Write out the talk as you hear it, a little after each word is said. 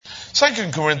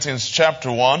2 Corinthians chapter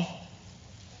 1.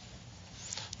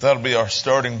 That'll be our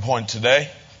starting point today.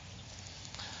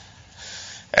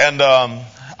 And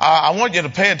I want you to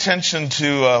pay attention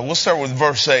to, we'll start with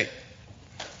verse 8.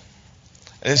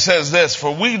 It says this,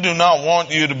 "For we do not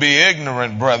want you to be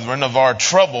ignorant, brethren, of our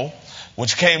trouble,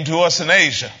 which came to us in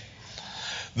Asia,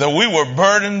 that we were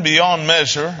burdened beyond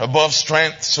measure, above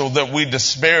strength, so that we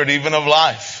despaired even of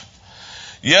life.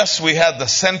 Yes, we had the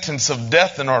sentence of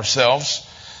death in ourselves,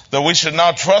 that we should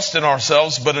not trust in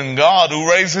ourselves, but in God who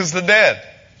raises the dead,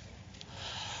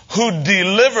 who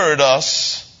delivered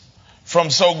us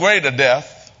from so great a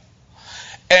death,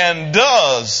 and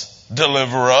does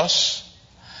deliver us,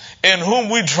 in whom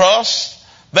we trust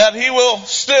that He will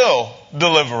still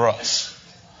deliver us."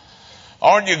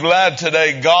 Aren't you glad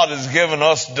today God has given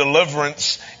us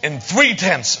deliverance in 3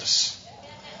 tenses?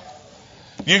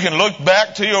 You can look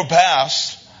back to your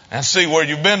past and see where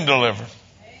you've been delivered.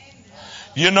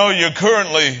 You know you're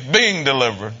currently being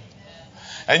delivered.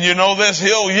 And you know this,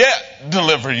 He'll yet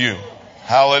deliver you.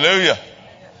 Hallelujah.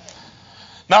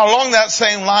 Now along that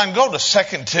same line, go to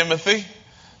 2 Timothy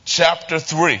chapter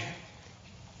 3.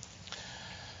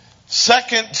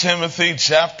 2 Timothy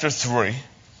chapter 3.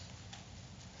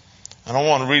 And I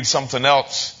want to read something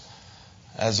else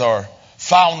as our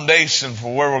foundation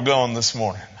for where we're going this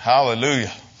morning.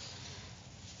 Hallelujah.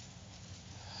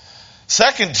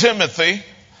 2 Timothy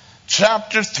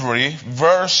chapter 3,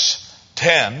 verse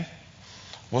 10.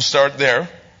 We'll start there.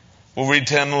 We'll read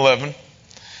 10 and 11.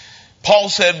 Paul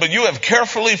said, "But you have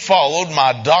carefully followed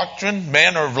my doctrine,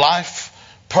 manner of life,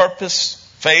 purpose,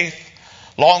 faith,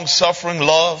 long-suffering,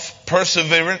 love,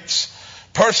 perseverance,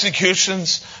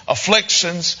 persecutions,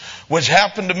 afflictions, which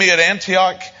happened to me at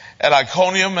Antioch, at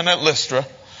Iconium, and at Lystra,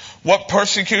 what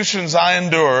persecutions I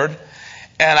endured,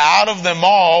 and out of them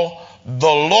all the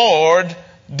Lord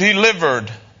delivered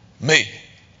me."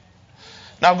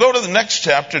 Now go to the next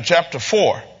chapter, chapter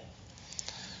 4,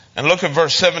 and look at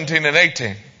verse 17 and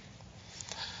 18.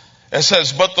 It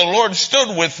says, "But the Lord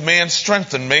stood with me and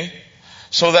strengthened me,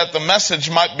 so that the message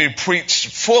might be preached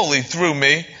fully through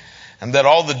me, and that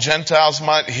all the Gentiles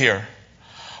might hear.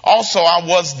 Also I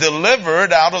was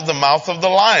delivered out of the mouth of the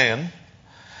lion,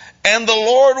 and the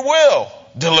Lord will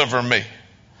deliver me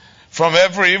from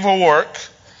every evil work,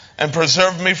 and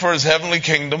preserve me for His heavenly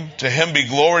kingdom. To Him be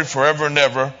glory forever and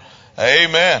ever.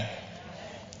 Amen."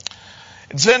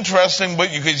 It's interesting, but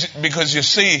because you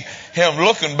see him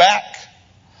looking back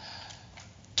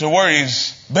to where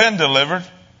he's been delivered,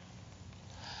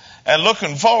 and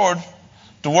looking forward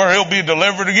to where he'll be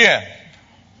delivered again.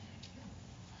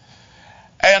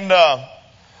 And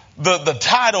the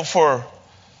title for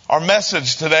our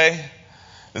message today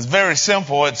is very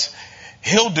simple. It's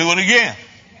 "He'll do it again."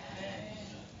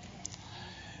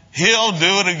 He'll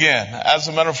do it again. As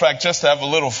a matter of fact, just to have a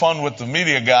little fun with the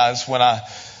media guys, when I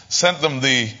sent them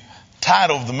the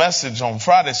title of the message on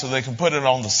Friday so they can put it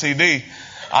on the CD,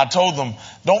 I told them,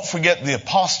 don't forget the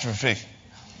apostrophe.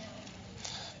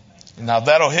 Now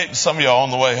that'll hit some of y'all on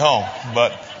the way home,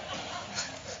 but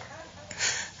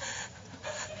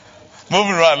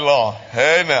moving right along.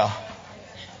 Hey now.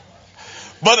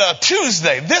 But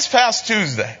this past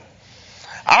Tuesday,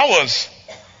 I was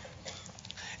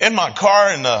in my car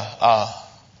and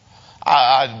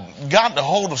I got a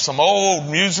hold of some old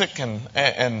music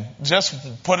and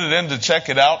just put it in to check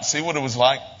it out, see what it was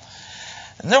like.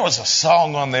 And there was a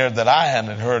song on there that I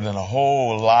hadn't heard in a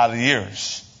whole lot of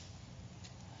years,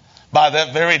 by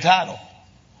that very title,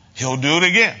 "He'll Do It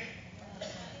Again."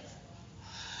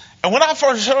 And when I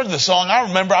first heard the song, I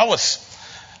remember I was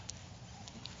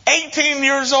 18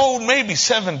 years old, maybe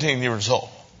 17 years old.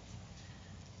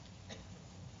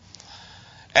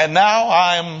 And now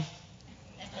I'm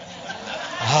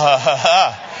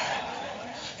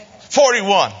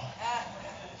 41.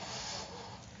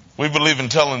 We believe in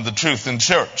telling the truth in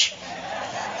church.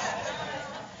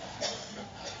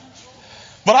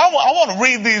 But I want to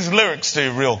read these lyrics to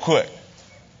you real quick.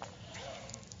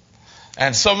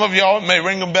 And some of y'all, it may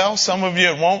ring a bell, some of you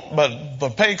it won't,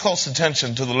 but pay close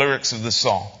attention to the lyrics of this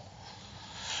song.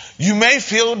 You may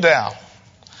feel down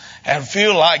and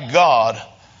feel like God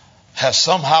has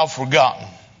somehow forgotten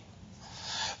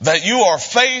that you are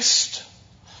faced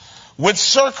with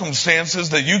circumstances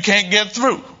that you can't get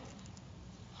through.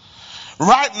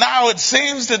 Right now it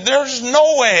seems that there's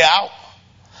no way out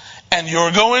and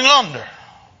you're going under.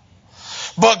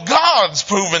 But God's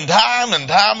proven time and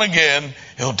time again,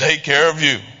 He'll take care of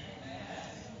you.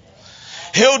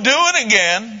 He'll do it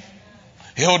again.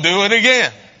 He'll do it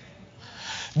again.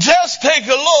 Just take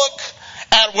a look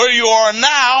at where you are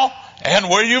now and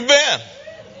where you've been.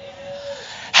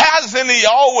 Hasn't He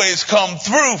always come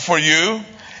through for you?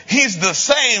 He's the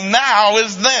same now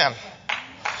as then.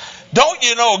 Don't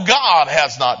you know God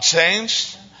has not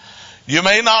changed? You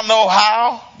may not know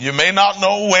how, you may not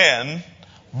know when,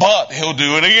 but He'll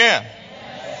do it again.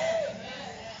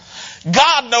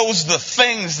 God knows the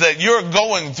things that you're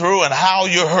going through and how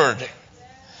you're hurting.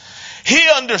 He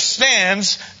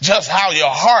understands just how your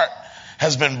heart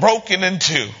has been broken in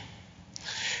two.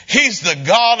 He's the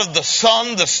God of the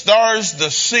sun, the stars, the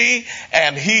sea,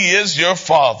 and He is your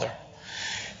Father.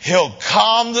 He'll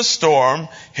calm the storm,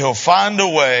 He'll find a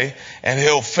way, and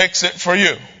He'll fix it for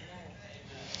you.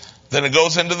 Then it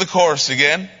goes into the chorus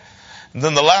again. And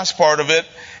then the last part of it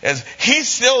is, He's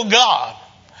still God.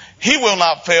 He will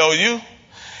not fail you.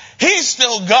 He's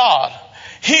still God.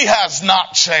 He has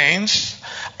not changed.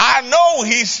 I know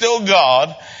He's still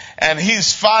God, and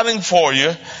He's fighting for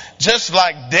you, just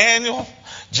like Daniel,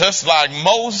 just like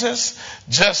Moses,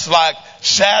 just like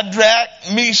Shadrach,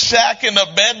 Meshach, and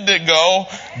Abednego.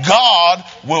 God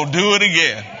will do it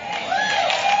again.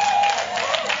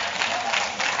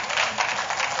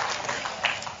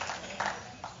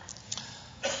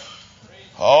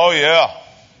 Oh yeah.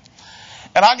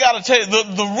 And I got to tell you,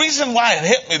 the reason why it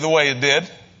hit me the way it did,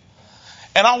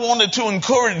 and I wanted to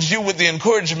encourage you with the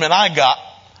encouragement I got,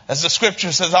 as the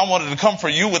scripture says, I wanted to comfort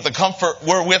you with the comfort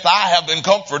wherewith I have been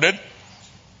comforted,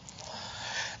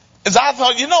 is I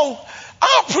thought,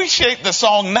 I appreciate the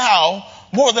song now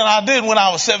more than I did when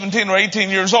I was 17 or 18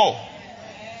 years old.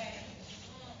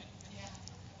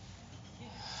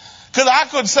 Because I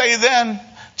could say then,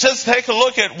 just take a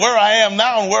look at where I am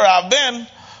now and where I've been,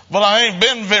 but I ain't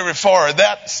been very far at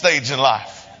that stage in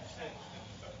life.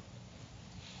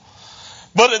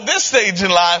 But at this stage in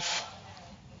life,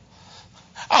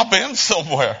 I've been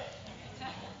somewhere.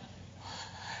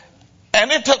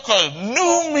 And it took a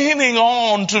new meaning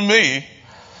on to me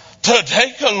to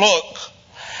take a look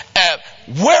at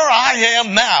where I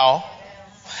am now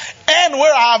and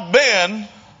where I've been,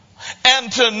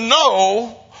 and to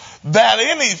know that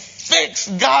any fix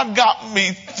God got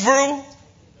me through,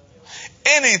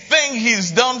 anything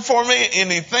He's done for me,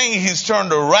 anything He's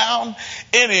turned around,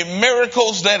 any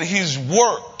miracles that He's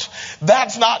worked,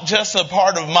 that's not just a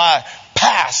part of my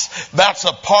past. That's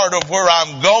a part of where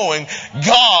I'm going.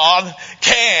 God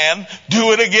can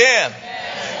do it again.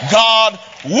 God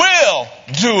will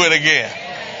do it again.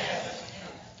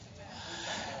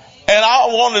 And I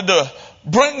wanted to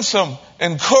bring some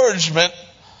encouragement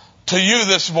to you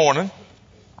this morning.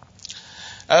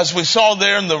 As we saw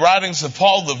there in the writings of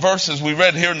Paul, the verses we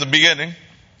read here in the beginning,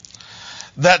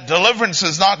 that deliverance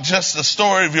is not just the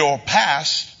story of your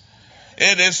past,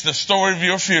 it is the story of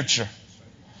your future.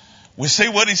 We see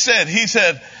what he said. He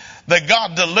said that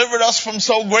God delivered us from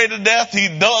so great a death.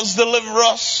 He does deliver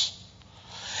us.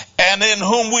 And in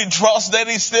whom we trust that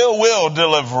He still will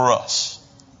deliver us.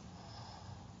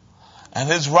 And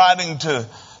his writing to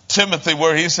Timothy,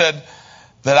 where he said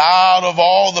that out of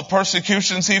all the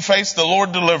persecutions he faced, the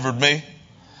Lord delivered me.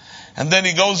 And then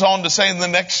he goes on to say in the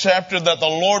next chapter that the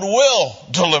Lord will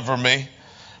deliver me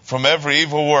from every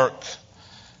evil work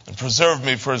and preserve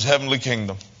me for His heavenly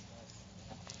kingdom.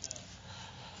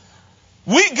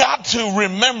 We got to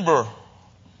remember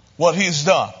what He's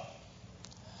done.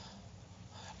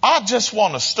 I just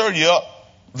want to stir you up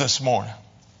this morning.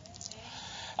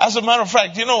 As a matter of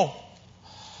fact,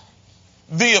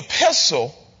 the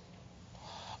epistle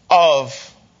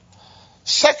of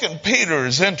 2 Peter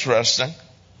is interesting,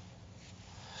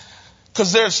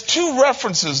 because there's two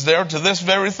references there to this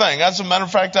very thing. As a matter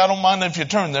of fact, I don't mind if you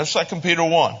turn there, 2 Peter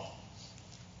 1.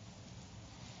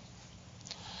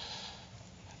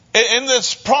 In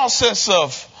this process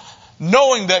of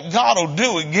knowing that God will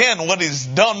do again what He's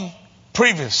done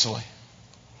previously,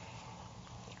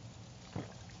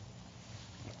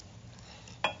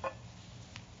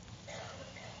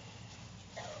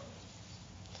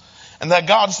 and that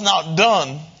God's not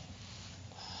done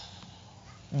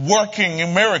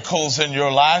working miracles in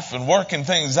your life and working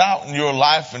things out in your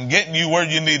life and getting you where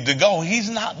you need to go. He's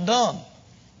not done.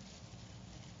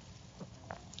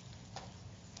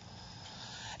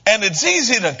 And it's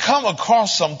easy to come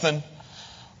across something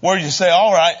where you say,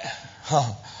 all right,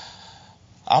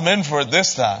 I'm in for it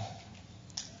this time.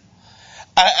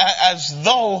 As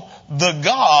though the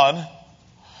God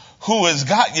who has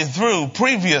got you through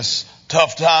previous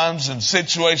tough times and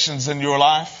situations in your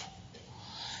life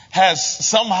has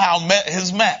somehow met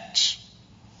His match.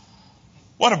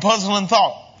 What a puzzling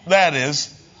thought that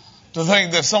is, to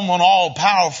think that someone all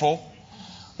powerful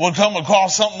would come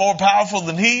across something more powerful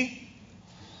than He.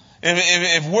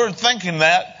 If we're thinking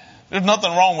that, there's nothing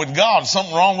wrong with God,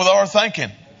 something wrong with our thinking.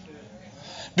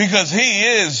 Because He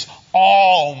is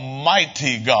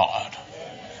Almighty God.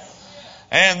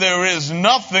 And there is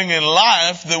nothing in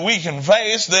life that we can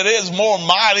face that is more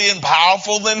mighty and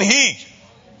powerful than He.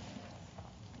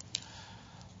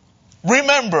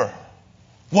 Remember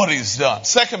what He's done.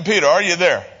 2 Peter, are you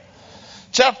there?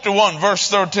 Chapter 1, verse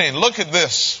 13. Look at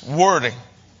this wording.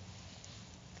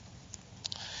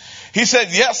 He said,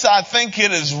 yes, I think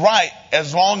it is right,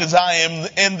 as long as I am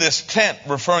in this tent,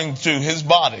 referring to His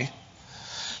body,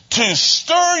 to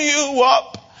stir you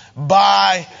up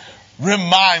by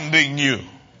reminding you.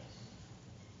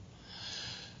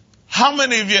 How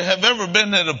many of you have ever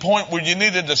been at a point where you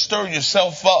needed to stir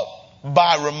yourself up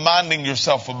by reminding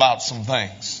yourself about some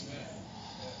things?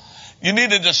 You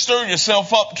needed to stir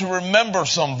yourself up to remember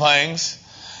some things,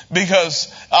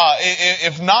 because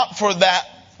if not for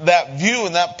that view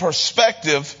and that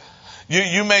perspective,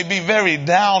 you may be very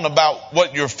down about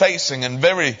what you're facing, and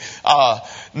very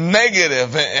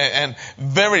negative and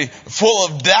very full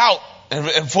of doubt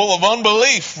and full of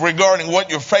unbelief regarding what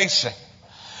you're facing.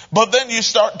 But then you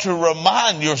start to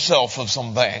remind yourself of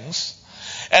some things.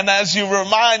 And as you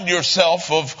remind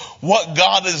yourself of what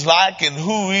God is like and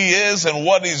who He is and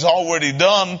what He's already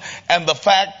done, and the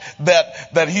fact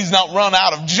that He's not run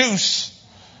out of juice.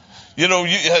 You know,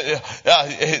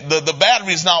 the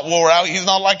battery's not wore out. He's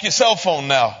not like your cell phone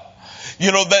now.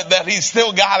 You know, that He's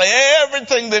still got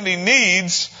everything that He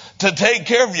needs to take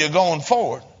care of you going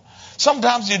forward.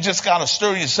 Sometimes you just got to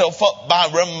stir yourself up by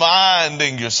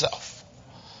reminding yourself.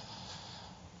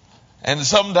 And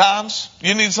sometimes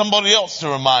you need somebody else to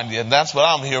remind you. And that's what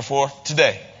I'm here for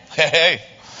today. Hey.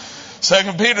 2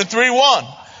 Peter 3:1.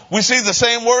 We see the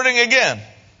same wording again.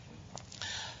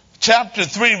 Chapter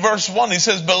 3, verse 1, he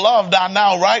says, Beloved, I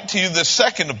now write to you the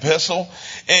second epistle,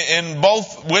 in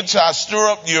both which I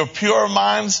stir up your pure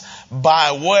minds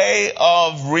by way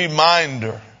of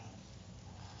reminder.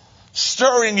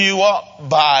 Stirring you up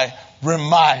by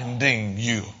reminding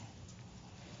you.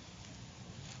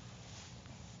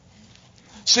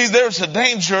 See, there's a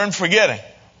danger in forgetting.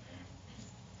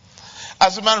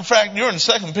 As a matter of fact, you're in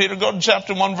 2 Peter. Go to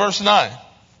chapter 1, verse 9.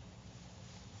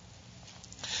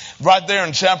 Right there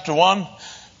in chapter 1,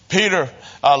 Peter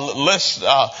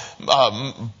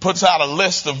puts out a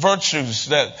list of virtues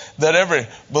that every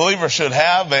believer should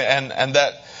have, and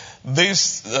that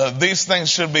these things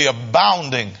should be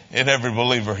abounding in every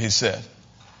believer, he said.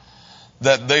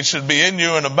 That they should be in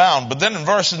you and abound. But then in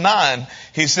verse 9,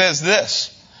 he says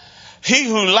this. He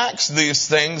who lacks these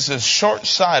things is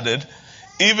short-sighted,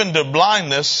 even to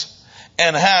blindness,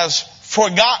 and has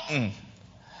forgotten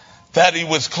that he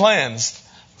was cleansed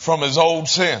from his old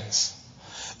sins.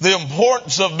 The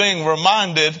importance of being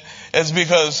reminded is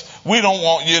because we don't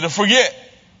want you to forget.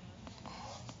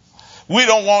 We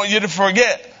don't want you to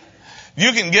forget.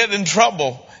 You can get in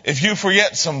trouble if you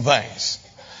forget some things.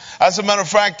 As a matter of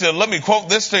fact, let me quote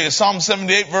this to you. Psalm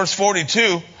 78, verse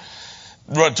 42.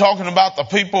 We're talking about the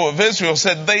people of Israel,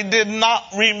 said they did not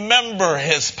remember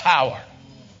His power.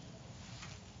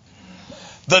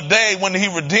 The day when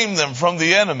He redeemed them from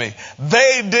the enemy.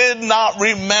 They did not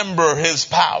remember His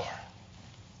power.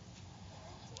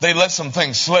 They let some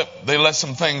things slip. They let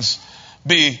some things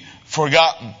be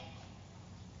forgotten.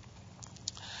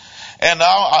 And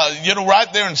now,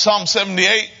 right there in Psalm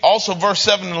 78, also verse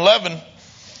 7 and 11,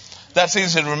 that's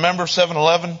easy to remember,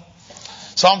 7:11.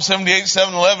 Psalm 78,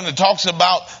 7:11, it talks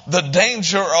about the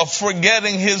danger of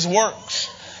forgetting His works.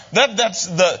 That's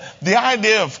the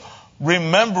idea of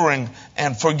remembering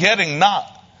and forgetting not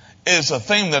is a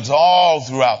theme that's all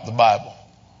throughout the Bible.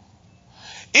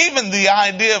 Even the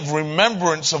idea of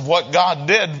remembrance of what God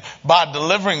did by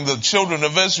delivering the children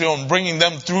of Israel and bringing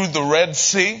them through the Red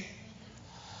Sea.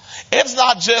 It's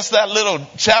not just that little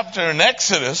chapter in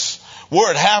Exodus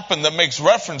where it happened that makes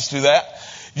reference to that.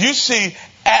 You see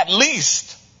at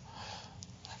least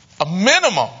a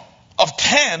minimum of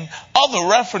 10 other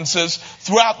references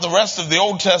throughout the rest of the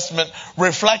Old Testament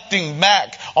reflecting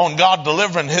back on God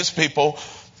delivering His people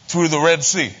through the Red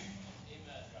Sea.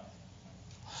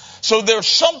 So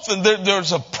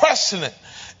there's a precedent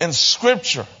in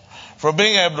Scripture for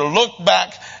being able to look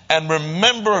back and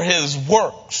remember His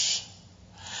works.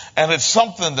 And it's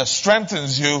something that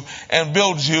strengthens you and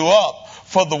builds you up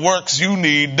for the works you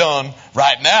need done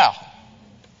right now.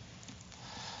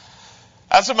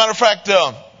 As a matter of fact,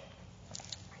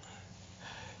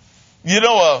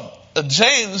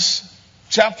 James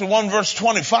chapter 1 verse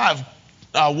 25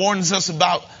 warns us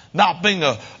about not being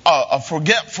a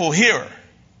forgetful hearer.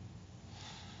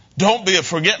 Don't be a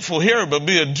forgetful hearer, but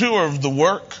be a doer of the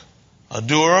work, a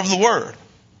doer of the word.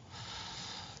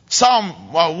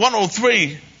 Psalm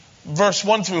 103 verse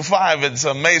 1 through 5, it's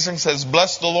amazing. It says,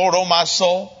 Bless the Lord, O my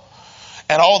soul,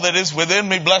 and all that is within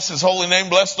me. Bless his holy name.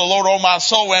 Bless the Lord, O my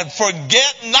soul, and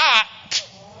forget not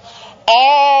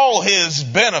all his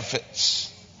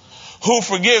benefits, who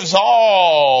forgives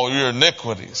all your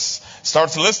iniquities.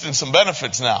 Starts listing some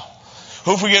benefits now.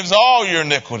 Who forgives all your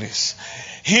iniquities,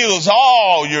 heals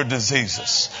all your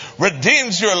diseases,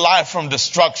 redeems your life from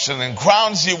destruction, and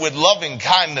crowns you with loving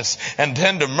kindness and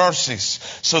tender mercies,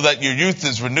 so that your youth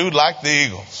is renewed like the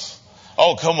eagles.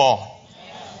 Oh, come on.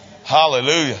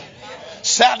 Hallelujah.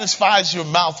 Satisfies your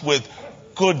mouth with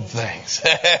good things.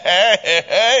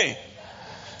 Hey.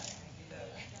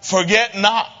 Forget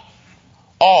not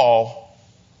all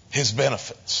his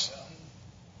benefits.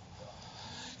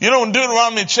 You know, in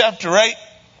Deuteronomy chapter 8,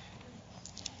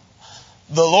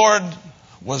 the Lord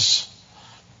was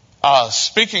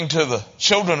speaking to the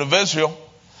children of Israel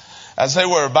as they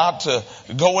were about to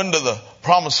go into the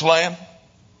promised land,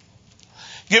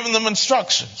 giving them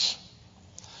instructions.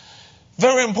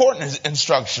 Very important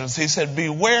instructions. He said,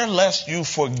 beware lest you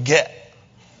forget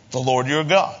the Lord your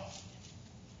God.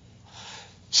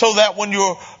 So that when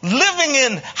you're living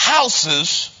in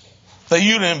houses that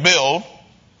you didn't build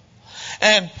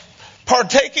and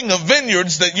partaking of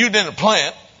vineyards that you didn't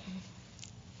plant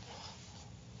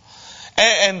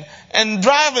and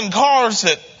driving cars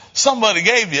that somebody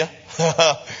gave you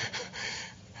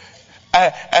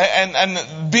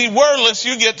and beware lest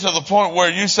you get to the point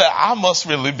where you say, I must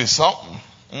really be something.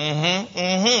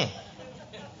 And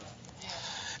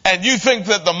you think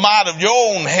that the might of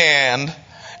your own hand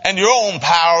and your own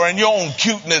power and your own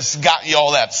cuteness got you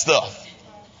all that stuff.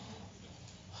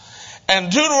 And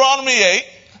Deuteronomy 8,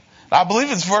 I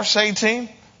believe it's verse 18.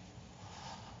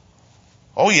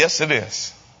 Oh, yes, it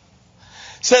is.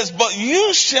 It says, but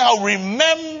you shall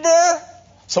remember,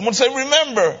 someone say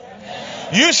remember.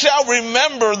 You shall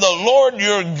remember the Lord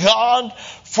your God,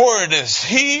 for it is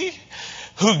he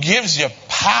who gives you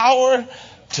power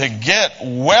to get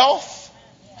wealth,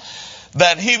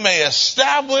 that he may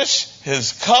establish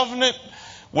his covenant,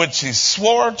 which he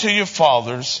swore to your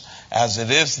fathers, as it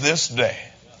is this day.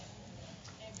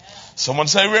 Someone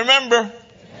say remember.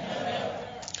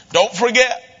 Don't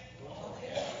forget.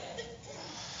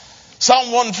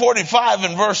 Psalm 145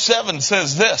 and verse 7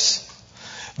 says this,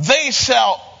 they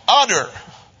shall utter,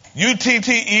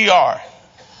 U-T-T-E-R,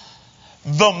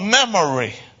 the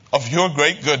memory of your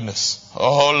great goodness,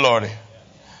 oh Lordy,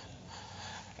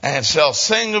 and shall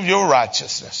sing of your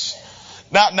righteousness.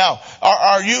 Now,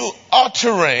 are you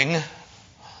uttering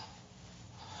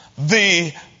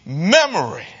the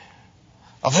memory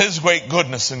of his great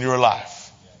goodness in your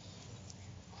life?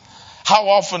 How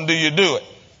often do you do it?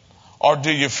 Or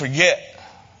do you forget?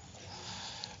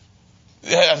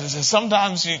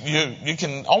 Sometimes you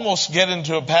can almost get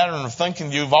into a pattern of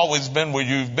thinking you've always been where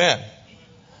you've been.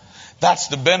 That's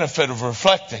the benefit of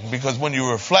reflecting, because when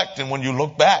you reflect and when you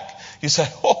look back, you say,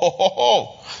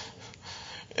 oh,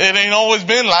 it ain't always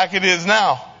been like it is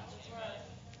now.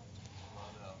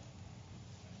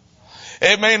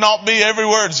 It may not be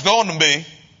everywhere it's going to be,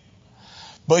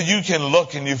 but you can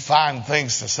look and you find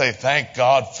things to say thank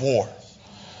God for,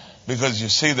 because you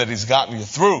see that he's gotten you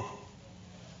through.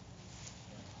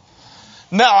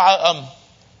 Now,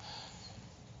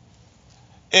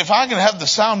 if I can have the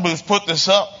sound booth put this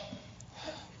up,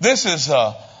 this is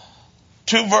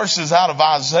 2 verses out of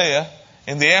Isaiah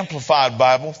in the Amplified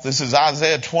Bible. This is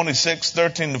Isaiah 26,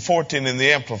 13 to 14 in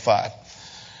the Amplified.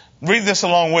 Read this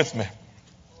along with me.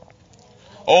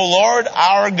 O Lord,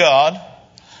 our God,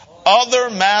 other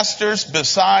masters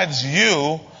besides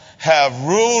you have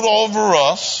ruled over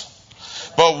us,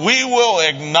 but we will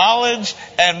acknowledge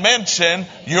and mention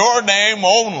your name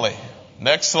only.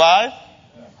 Next slide.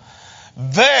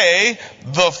 They,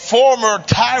 the former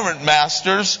tyrant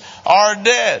masters, are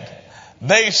dead.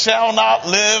 They shall not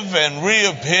live and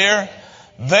reappear.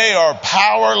 They are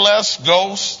powerless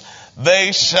ghosts.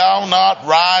 They shall not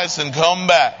rise and come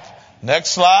back.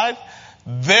 Next slide.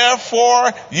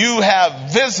 Therefore you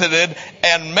have visited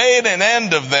and made an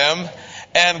end of them,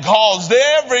 and caused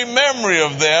every memory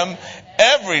of them,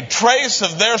 every trace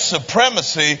of their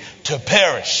supremacy to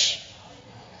perish.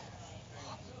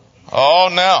 Oh,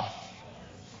 now,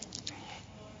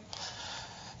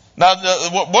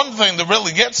 one thing that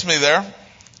really gets me there,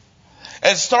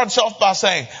 it starts off by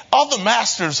saying, other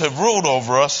masters have ruled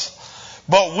over us,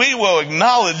 but we will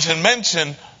acknowledge and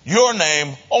mention your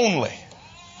name only.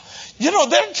 You know,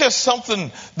 there's just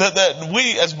something that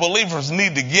we as believers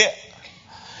need to get.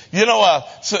 You know,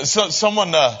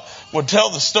 someone would tell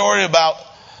the story about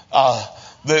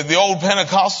the old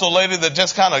Pentecostal lady that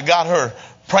just kind of got her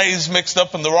praise mixed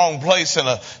up in the wrong place in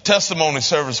a testimony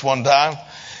service one time.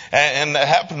 and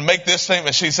happened to make this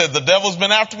statement. She said, the devil's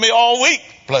been after me all week.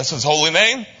 Bless his holy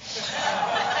name.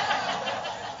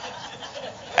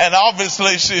 And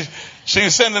obviously she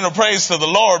was sending a praise to the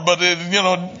Lord, but it,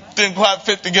 didn't quite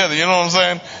fit together. You know what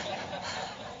I'm saying?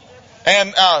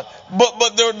 And,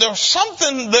 but there's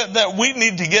something that we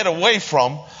need to get away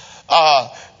from.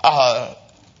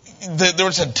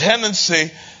 There's a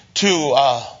tendency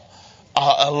to,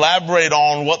 elaborate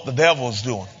on what the devil's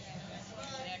doing.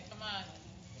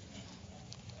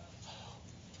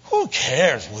 Who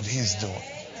cares what he's doing?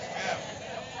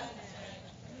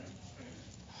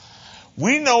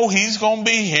 We know he's going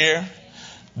to be here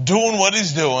doing what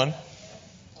he's doing.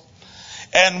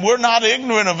 And we're not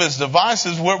ignorant of his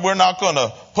devices. We're not going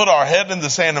to put our head in the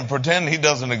sand and pretend he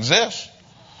doesn't exist.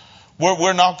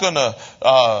 We're not going to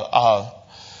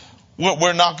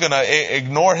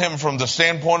ignore him from the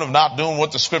standpoint of not doing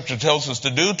what the scripture tells us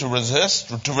to do, to resist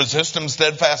him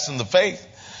steadfast in the faith.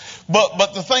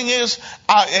 But the thing is,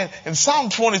 in Psalm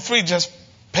 23 just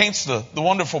paints the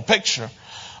wonderful picture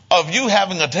of you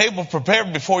having a table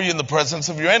prepared before you in the presence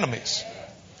of your enemies.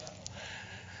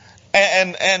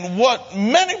 And what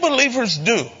many believers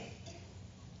do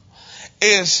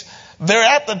is they're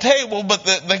at the table, but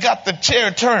they got the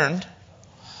chair turned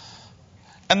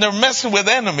and they're messing with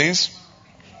enemies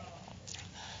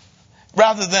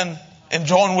rather than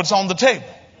enjoying what's on the table.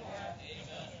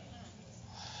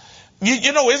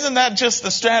 Isn't that just the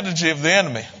strategy of the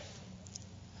enemy?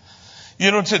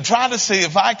 To try to see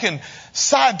if I can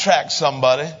sidetrack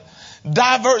somebody,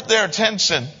 divert their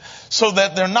attention so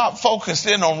that they're not focused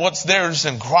in on what's theirs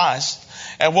in Christ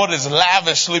and what is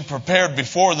lavishly prepared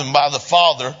before them by the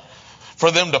Father for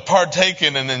them to partake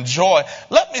in and enjoy.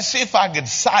 Let me see if I can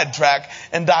sidetrack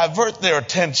and divert their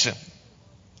attention.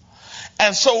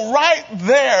 And so right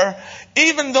there,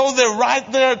 even though they're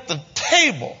right there at the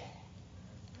table,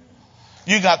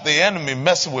 you got the enemy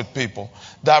messing with people,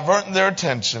 diverting their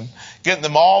attention, getting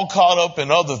them all caught up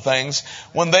in other things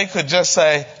when they could just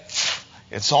say,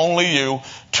 it's only you.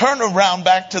 Turn around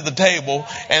back to the table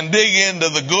and dig into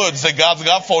the goods that God's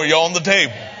got for you on the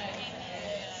table.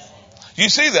 You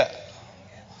see that?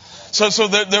 So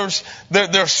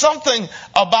there's something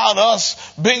about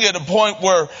us being at a point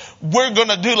where we're going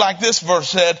to do like this verse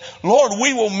said, Lord,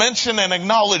 we will mention and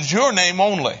acknowledge your name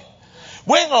only.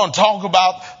 We ain't going to talk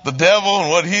about the devil and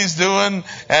what he's doing,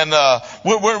 and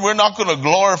we're not going to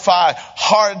glorify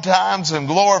hard times and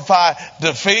glorify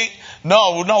defeat.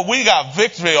 No, we got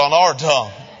victory on our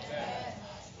tongue.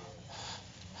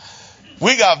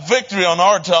 We got victory on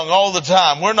our tongue all the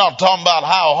time. We're not talking about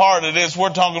how hard it is. We're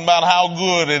talking about how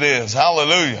good it is.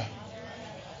 Hallelujah.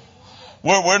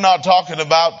 We're not talking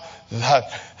about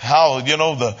how,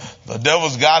 the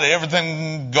devil's got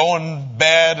everything going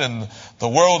bad and the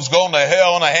world's going to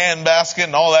hell in a handbasket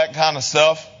and all that kind of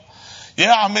stuff.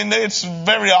 Yeah, it's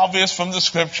very obvious from the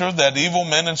scripture that evil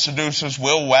men and seducers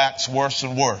will wax worse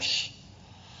and worse.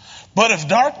 But if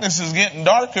darkness is getting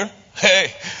darker,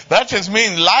 hey, that just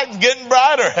means light's getting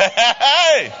brighter.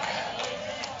 Hey!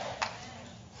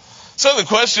 So the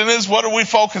question is, what are we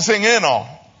focusing in on?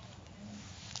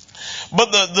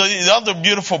 But the other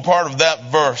beautiful part of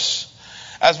that verse,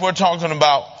 as we're talking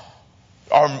about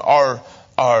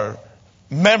our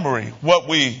memory, what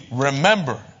we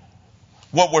remember,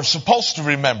 what we're supposed to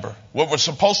remember, what we're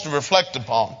supposed to reflect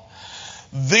upon.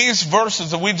 These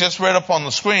verses that we just read up on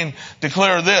the screen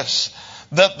declare this,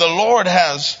 that the Lord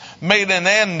has made an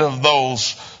end of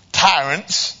those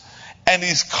tyrants and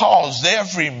he's caused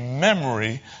every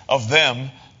memory of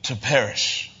them to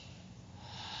perish.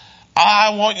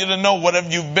 I want you to know whatever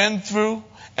you've been through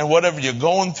and whatever you're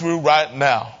going through right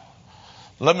now.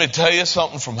 Let me tell you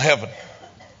something from heaven.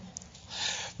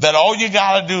 That all you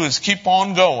got to do is keep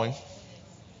on going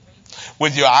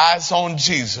with your eyes on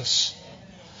Jesus.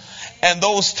 And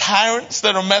those tyrants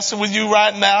that are messing with you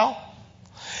right now,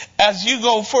 as you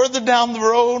go further down the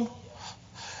road,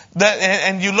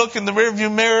 and you look in the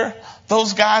rearview mirror,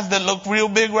 those guys that look real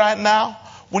big right now,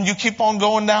 when you keep on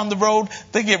going down the road,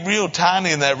 they get real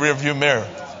tiny in that rearview mirror.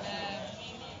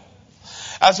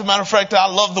 As a matter of fact, I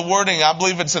love the wording. I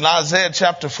believe it's in Isaiah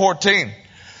chapter 14.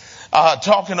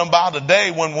 Talking about a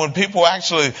day when people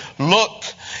actually look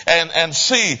and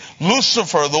see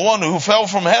Lucifer, the one who fell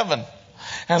from heaven,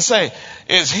 and say,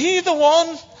 is he the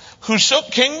one who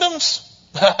shook kingdoms?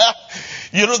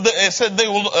 It said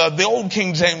the old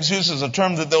King James uses a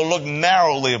term that they'll look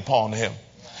narrowly upon him.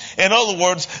 In other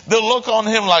words, they'll look on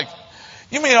him like,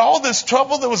 you mean all this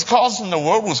trouble that was caused in the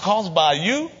world was caused by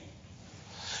you?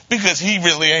 Because he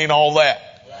really ain't all that.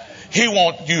 He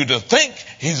wants you to think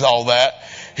he's all that.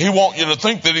 He wants you to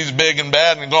think that he's big and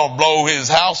bad and going to blow his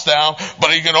house down,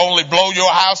 but he can only blow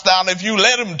your house down if you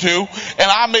let him to.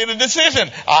 And I made a decision.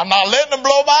 I'm not letting him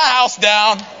blow my house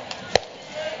down.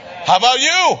 How about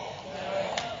you?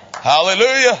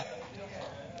 Hallelujah.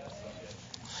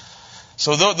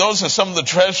 So those are some of the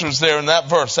treasures there in that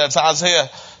verse. That's Isaiah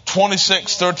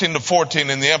 26:13-14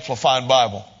 in the Amplified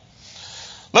Bible.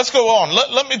 Let's go on.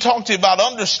 Let me talk to you about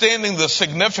understanding the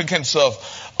significance of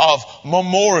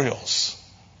memorials.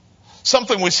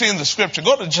 Something we see in the scripture.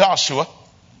 Go to Joshua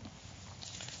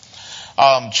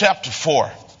chapter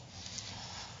 4.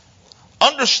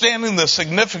 Understanding the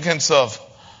significance of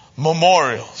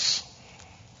memorials.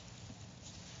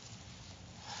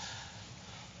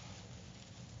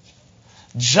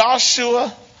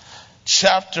 Joshua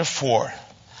chapter 4.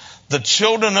 The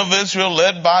children of Israel,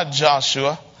 led by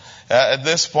Joshua, at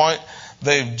this point,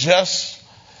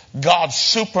 God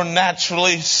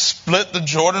supernaturally split the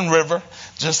Jordan River,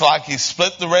 just like he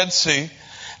split the Red Sea,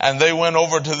 and they went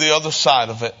over to the other side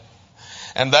of it.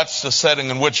 And that's the setting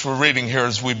in which we're reading here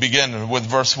as we begin with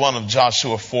verse 1 of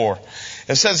Joshua 4.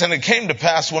 It says, "And it came to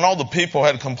pass when all the people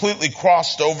had completely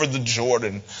crossed over the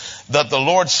Jordan, that the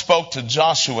Lord spoke to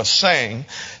Joshua, saying,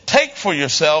 Take for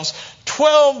yourselves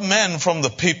 12 men from the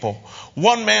people,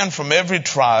 one man from every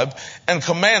tribe, and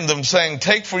command them, saying,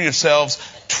 Take for yourselves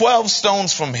 12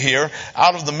 stones from here,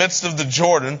 out of the midst of the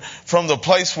Jordan, from the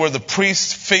place where the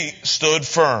priest's feet stood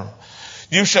firm.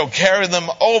 You shall carry them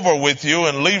over with you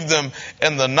and leave them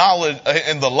in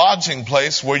the lodging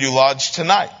place where you lodge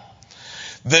tonight."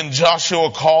 Then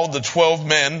Joshua called the 12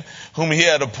 men whom he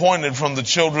had appointed from the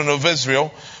children of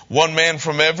Israel, one man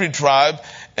from every tribe.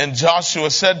 And Joshua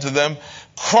said to them,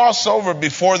 "Cross over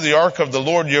before the ark of the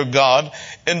Lord your God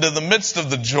into the midst of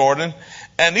the Jordan,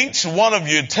 and each one of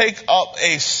you take up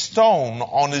a stone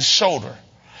on his shoulder,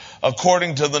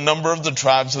 according to the number of the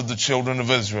tribes of the children of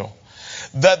Israel,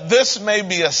 that this may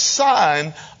be a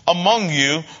sign among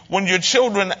you when your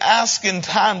children ask in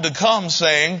time to come,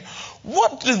 saying,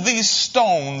 What do these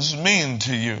stones mean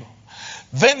to you?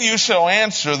 Then you shall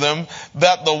answer them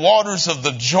that the waters of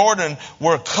the Jordan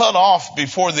were cut off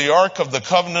before the ark of the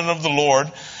covenant of the Lord.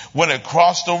 When it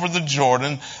crossed over the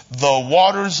Jordan, the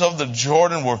waters of the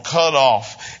Jordan were cut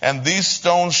off, and these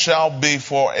stones shall be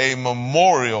for a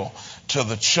memorial to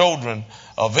the children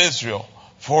of Israel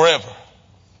forever."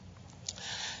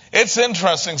 It's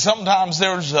interesting. Sometimes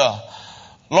there's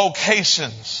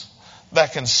locations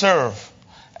that can serve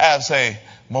as a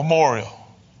memorial.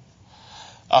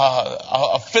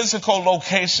 A physical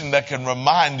location that can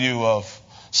remind you of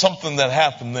something that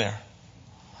happened there.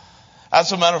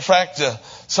 As a matter of fact,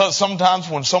 so sometimes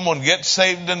when someone gets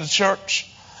saved in the church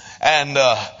and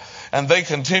they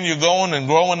continue going and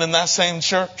growing in that same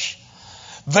church,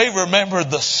 they remember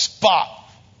the spot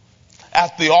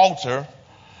at the altar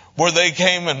where they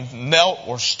came and knelt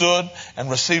or stood and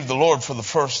received the Lord for the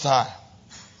first time.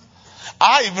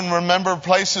 I even remember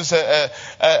places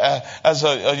as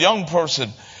a young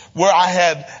person where I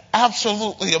had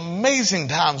absolutely amazing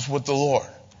times with the Lord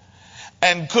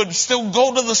and could still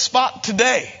go to the spot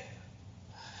today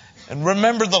and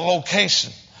remember the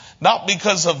location. Not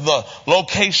because of the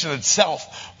location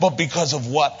itself, but because of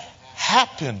what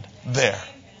happened there.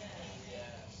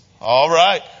 All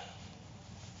right.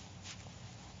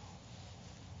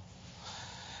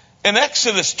 In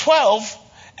Exodus 12,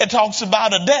 it talks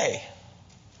about a day.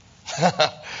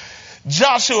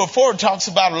 Joshua 4 talks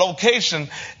about a location.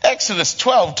 Exodus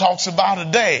 12 talks about a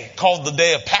day called the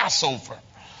day of Passover,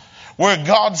 where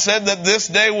God said that this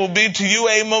day will be to you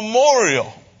a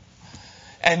memorial,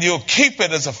 and you'll keep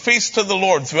it as a feast to the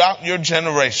Lord throughout your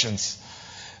generations,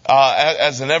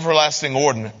 as an everlasting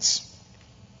ordinance.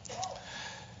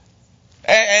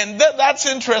 And that's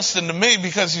interesting to me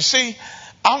because, you see,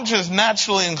 I'm just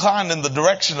naturally inclined in the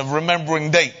direction of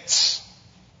remembering dates.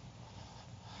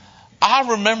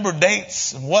 I remember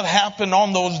dates and what happened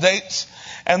on those dates.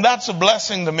 And that's a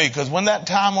blessing to me because when that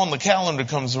time on the calendar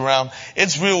comes around,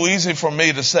 it's real easy for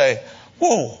me to say,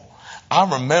 whoa, I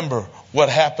remember what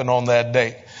happened on that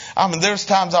date. I mean, there's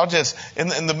times I'll just,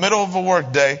 in the middle of a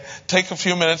work day, take a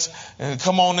few minutes and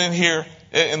come on in here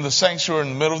in the sanctuary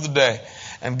in the middle of the day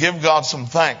and give God some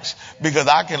thanks because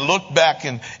I can look back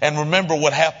and remember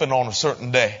what happened on a certain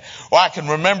day. Or I can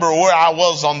remember where I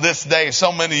was on this day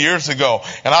so many years ago.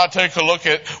 And I'll take a look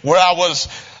at where I was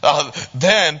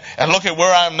then and look at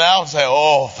where I am now and say,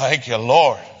 oh, thank you,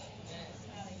 Lord.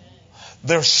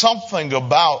 There's something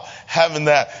about having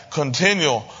that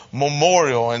continual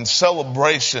memorial and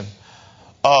celebration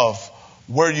of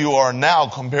where you are now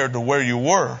compared to where you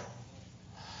were,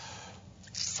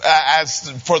 as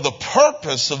for the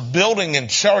purpose of building and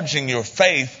charging your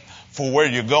faith for where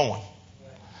you're going.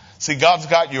 See, God's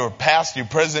got your past, your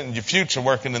present, and your future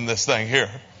working in this thing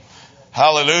here.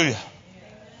 Hallelujah.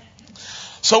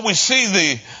 So we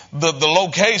see the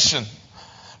location.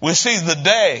 We see the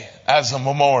day as a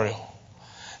memorial.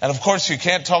 And of course, you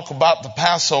can't talk about the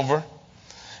Passover.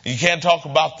 You can't talk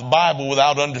about the Bible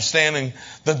without understanding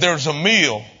that there's a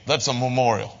meal that's a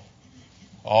memorial.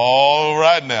 All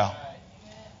right now.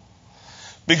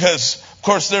 Because, of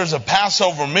course, there's a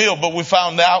Passover meal, but we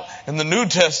found out in the New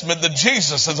Testament that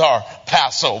Jesus is our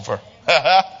Passover.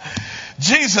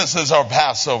 Jesus is our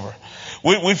Passover.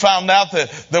 We found out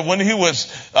that when he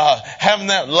was having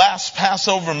that last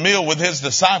Passover meal with his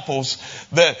disciples,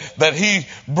 that he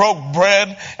broke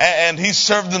bread and he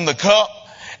served them the cup,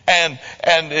 and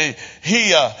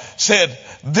he said,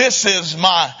 "This is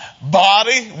my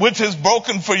body, which is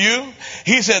broken for you."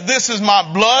 He said, "This is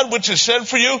my blood, which is shed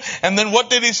for you." And then what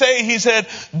did he say? He said,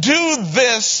 "Do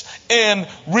this in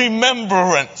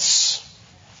remembrance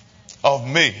of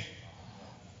me."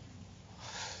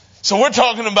 So we're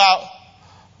talking about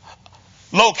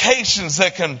locations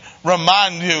that can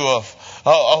remind you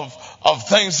of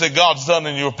things that God's done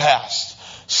in your past.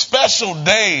 Special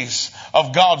days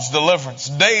of God's deliverance.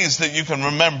 Days that you can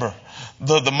remember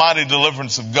the mighty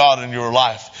deliverance of God in your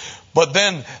life. But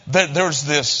then there's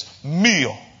this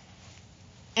meal.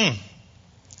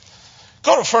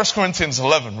 Go to 1 Corinthians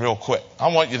 11 real quick. I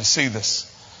want you to see this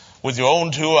with your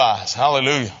own two eyes.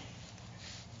 Hallelujah.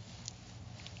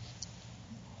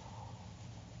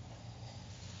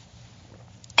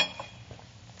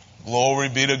 Glory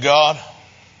be to God.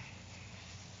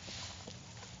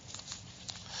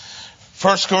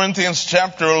 1 Corinthians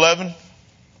chapter 11,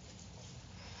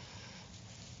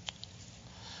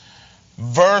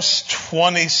 verse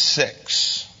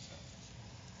 26.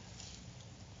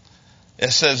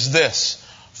 It says this: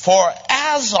 "For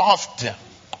as often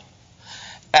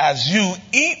as you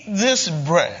eat this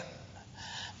bread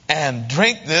and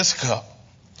drink this cup,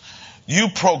 you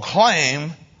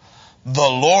proclaim the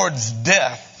Lord's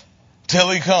death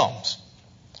till he comes."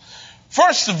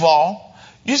 First of all,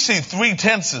 you see three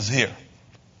tenses here.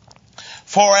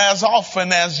 For as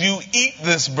often as you eat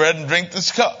this bread and drink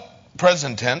this cup,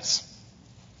 present tense,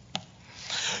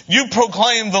 you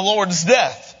proclaim the Lord's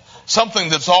death, something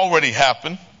that's already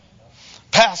happened,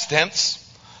 past tense,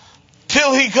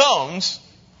 till he comes,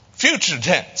 future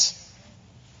tense.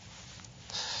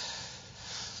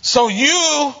 So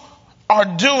you are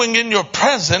doing in your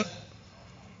present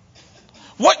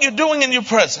what you're doing in your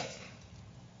present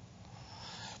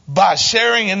by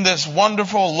sharing in this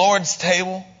wonderful Lord's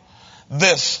table,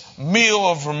 this meal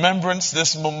of remembrance,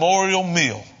 this memorial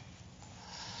meal.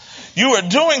 You are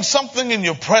doing something in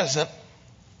your present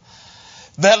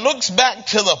that looks back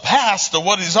to the past of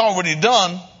what he's already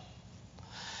done,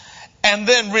 and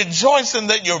then rejoicing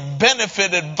that you're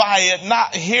benefited by it,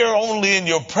 not here only in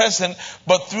your present,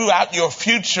 but throughout your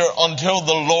future until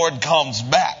the Lord comes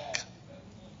back.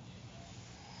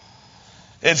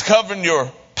 It's covering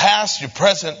your past, your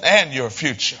present, and your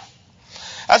future.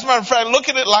 As a matter of fact, look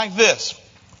at it like this.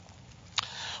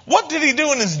 What did he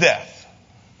do in his death?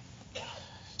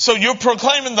 So you're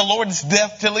proclaiming the Lord's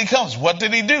death till he comes. What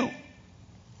did he do?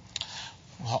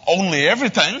 Well, only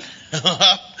everything.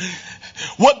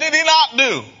 What did he not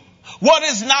do? What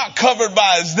is not covered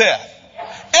by his death?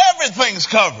 Everything's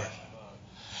covered.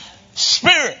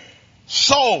 Spirit,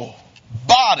 soul,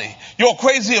 body, your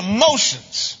crazy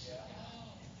emotions.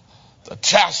 The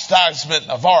chastisement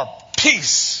of our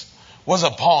peace was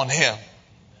upon him.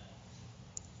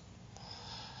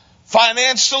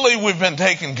 Financially, we've been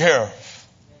taken care of.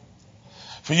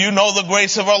 For you know the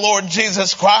grace of our Lord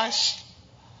Jesus Christ,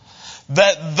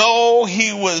 that though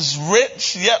he was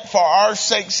rich, yet for our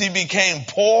sakes he became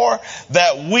poor,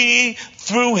 that we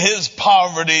through his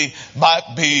poverty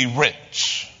might be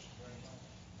rich.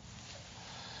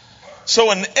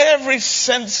 So in every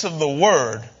sense of the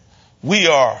word, we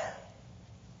are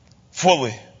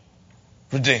fully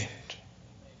redeemed.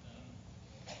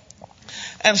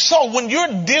 And so when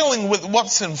you're dealing with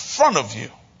what's in front of you,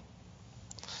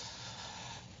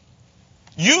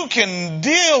 you can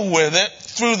deal with it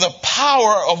through the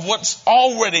power of what's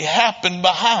already happened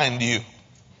behind you.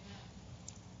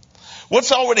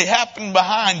 What's already happened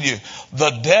behind you?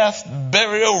 The death,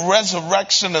 burial,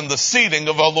 resurrection, and the seating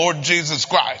of our Lord Jesus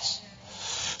Christ.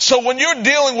 So when you're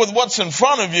dealing with what's in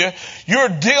front of you, you're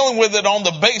dealing with it on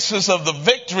the basis of the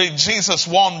victory Jesus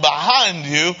won behind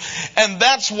you. And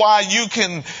that's why you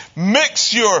can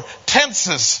mix your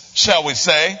tenses, shall we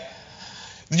say.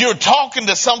 You're talking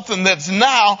to something that's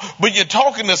now, but you're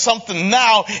talking to something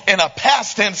now in a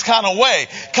past tense kind of way.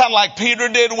 Kind of like Peter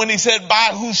did when he said,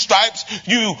 by whose stripes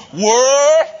you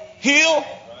were heal?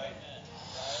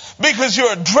 Because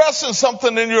you're addressing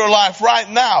something in your life right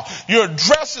now. You're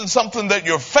addressing something that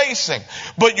you're facing,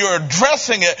 but you're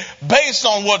addressing it based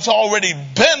on what's already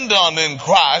been done in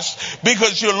Christ,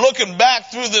 because you're looking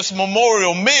back through this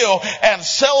memorial meal and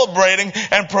celebrating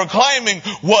and proclaiming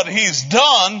what He's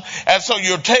done. And so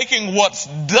you're taking what's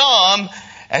done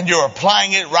and you're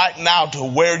applying it right now to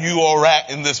where you are at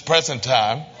in this present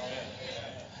time.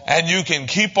 And you can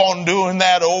keep on doing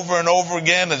that over and over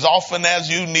again as often as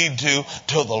you need to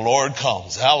till the Lord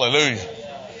comes. Hallelujah.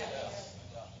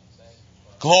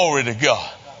 Glory to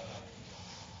God.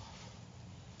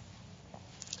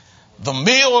 The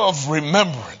meal of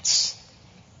remembrance.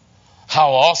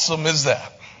 How awesome is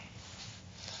that?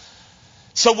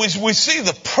 So we see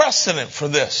the precedent for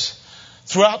this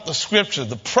throughout the scripture.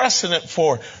 The precedent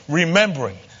for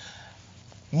remembering.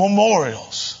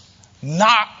 Memorials.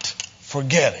 Not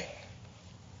forgetting.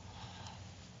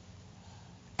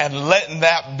 And letting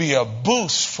that be a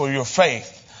boost for your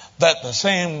faith that the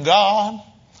same God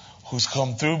who's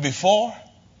come through before,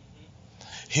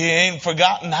 He ain't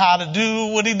forgotten how to do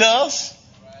what He does.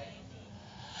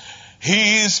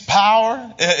 His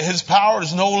power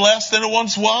is no less than it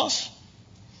once was.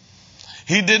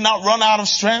 He did not run out of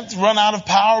strength, run out of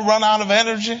power, run out of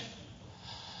energy.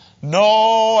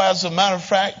 No, as a matter of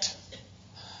fact,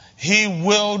 He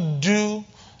will do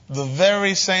the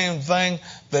very same thing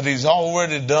that He's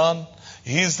already done.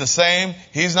 He's the same.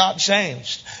 He's not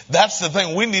changed. That's the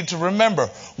thing we need to remember.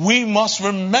 We must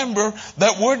remember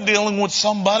that we're dealing with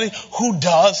somebody who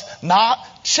does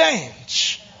not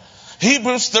change.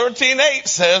 Hebrews 13:8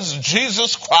 says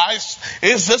Jesus Christ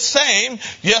is the same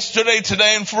yesterday,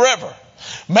 today, and forever.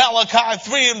 Malachi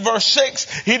 3 and verse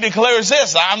 6, He declares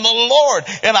this, I'm the Lord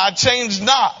and I change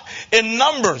not. In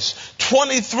Numbers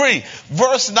 23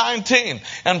 verse 19,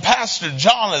 and Pastor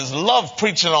John has loved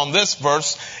preaching on this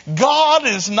verse, God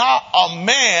is not a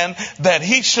man that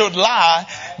He should lie,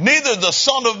 neither the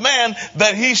Son of Man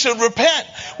that He should repent.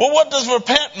 Well, what does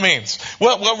repent means?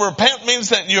 Well, repent means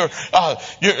that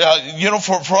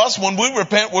for us, when we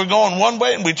repent, we're going one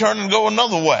way and we turn and go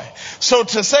another way. So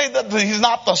to say that He's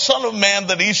not the Son of Man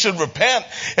that He should repent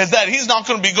is that He's not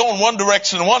going to be going one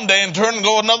direction one day and turn and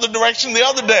go another direction the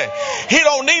other day. He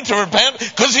don't need to repent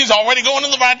because He's already going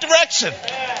in the right direction.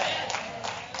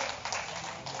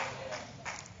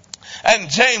 And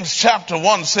James chapter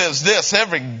 1 says this,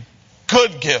 every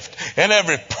good gift and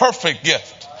every perfect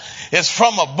gift is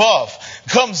from above,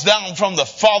 comes down from the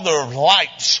Father of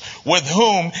lights, with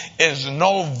whom is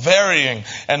no varying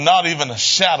and not even a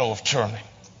shadow of turning.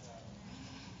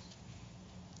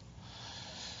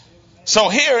 So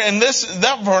here in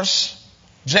that verse,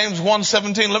 James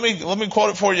 1:17, let me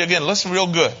quote it for you again. Listen real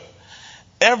good.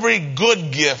 Every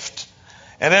good gift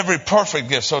and every perfect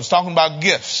gift. So it's talking about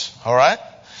gifts, all right?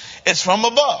 It's from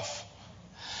above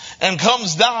and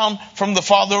comes down from the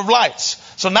Father of lights.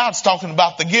 So now it's talking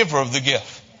about the giver of the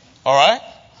gift, all right?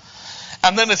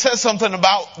 And then it says something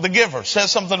about the giver,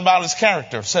 says something about his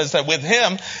character. It says that with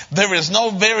Him there is no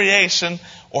variation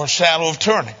or shadow of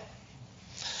turning.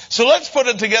 So let's put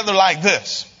it together like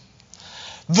this.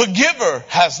 The giver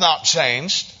has not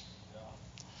changed.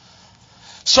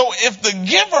 So if the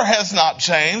giver has not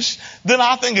changed, then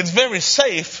I think it's very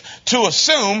safe to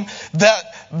assume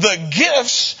that the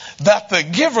gifts that the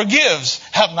giver gives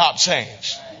have not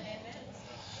changed.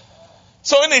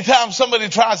 So anytime somebody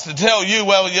tries to tell you,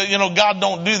 well, God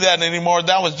don't do that anymore,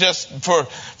 that was just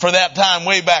for that time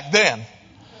way back then.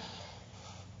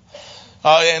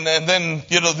 And then,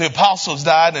 the apostles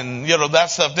died and,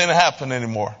 that stuff didn't happen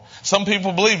anymore. Some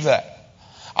people believe that.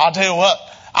 I'll tell you what,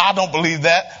 I don't believe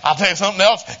that. I'll tell you something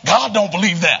else. God don't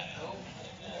believe that.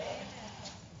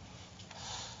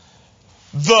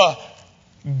 The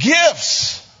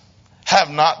gifts have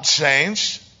not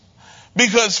changed,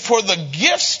 because for the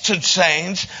gifts to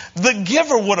change, the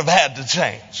giver would have had to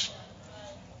change.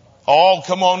 Oh,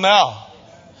 come on now.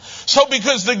 So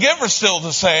because the giver's still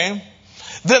the same,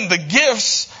 then the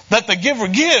gifts that the giver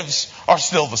gives are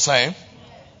still the same.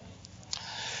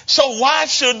 So why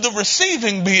should the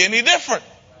receiving be any different?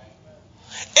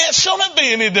 It shouldn't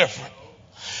be any different.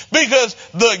 Because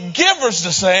the giver's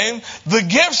the same, the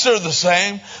gifts are the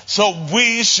same, so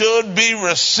we should be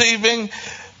receiving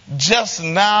just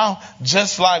now,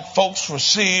 just like folks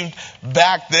received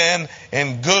back then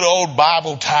in good old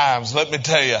Bible times, let me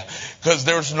tell you. Because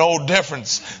there's no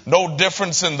difference. No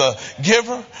difference in the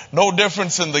giver, no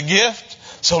difference in the gift.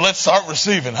 So let's start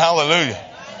receiving. Hallelujah.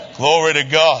 Glory to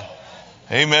God.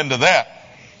 Amen to that.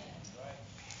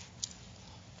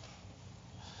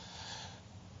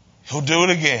 He'll do it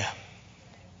again.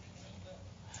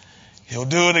 He'll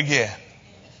do it again.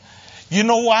 You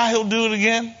know why he'll do it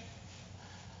again?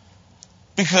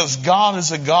 Because God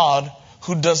is a God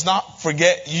who does not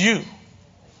forget you.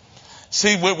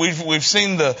 See, we've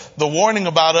seen the warning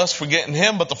about us forgetting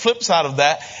him, but the flip side of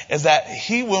that is that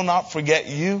he will not forget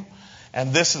you.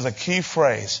 And this is a key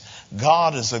phrase.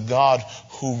 God is a God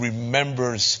who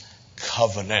remembers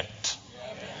covenant.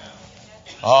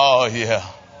 Oh, yeah.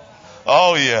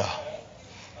 Oh, yeah.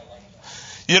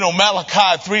 You know,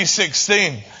 Malachi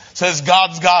 3:16 says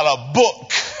God's got a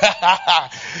book.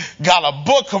 Got a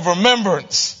book of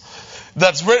remembrance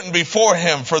that's written before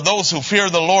him for those who fear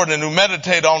the Lord and who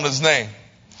meditate on his name.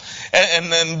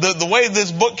 And the way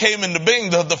this book came into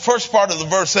being, the first part of the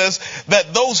verse says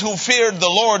that those who feared the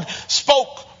Lord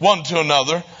spoke one to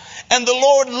another, and the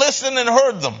Lord listened and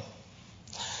heard them.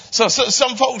 So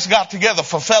some folks got together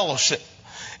for fellowship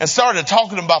and started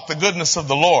talking about the goodness of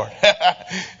the Lord.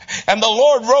 And the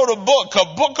Lord wrote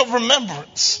a book of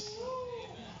remembrance.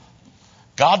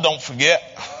 God don't forget.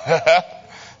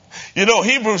 You know,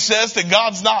 Hebrews says that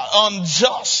God's not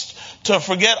unjust to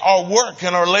forget our work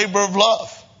and our labor of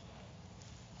love.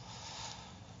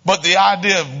 But the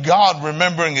idea of God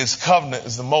remembering his covenant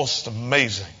is the most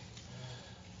amazing.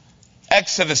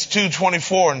 Exodus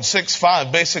 2:24 and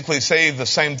 6:5 basically say the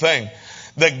same thing.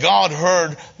 That God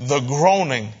heard the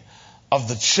groaning of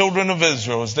the children of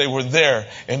Israel as they were there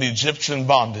in Egyptian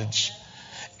bondage.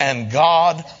 And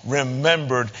God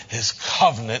remembered his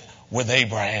covenant with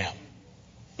Abraham.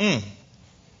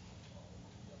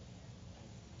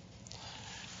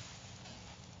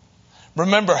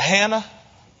 Remember Hannah,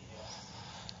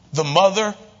 the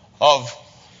mother of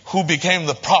who became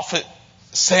the prophet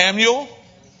Samuel?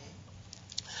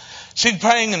 She's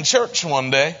praying in church one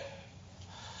day,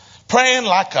 praying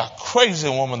like a crazy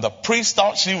woman. The priest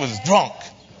thought she was drunk.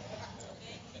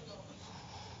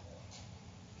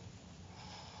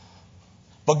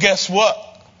 But guess what?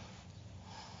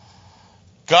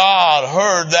 God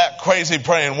heard that crazy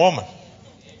praying woman.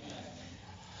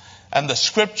 And the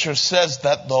scripture says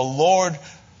that the Lord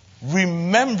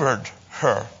remembered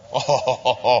her.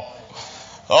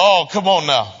 Oh, come on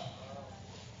now.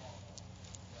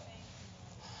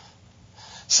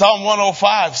 Psalm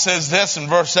 105 says this in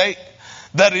verse 8,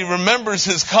 that he remembers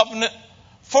his covenant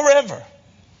forever.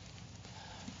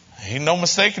 Ain't no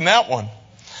mistake in that one.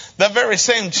 That very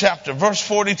same chapter, verse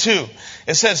 42,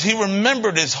 it says he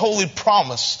remembered his holy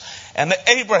promise and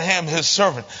Abraham his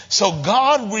servant. So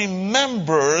God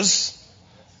remembers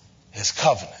his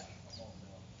covenant.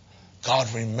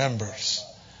 God remembers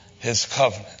his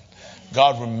covenant.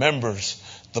 God remembers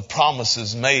the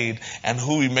promises made and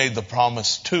who he made the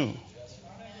promise to.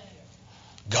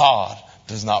 God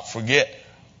does not forget.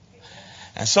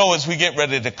 And so as we get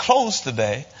ready to close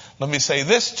today, let me say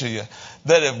this to you,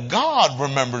 that if God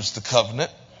remembers the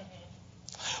covenant,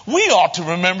 we ought to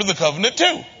remember the covenant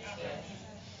too.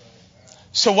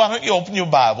 So why don't you open your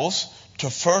Bibles to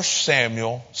 1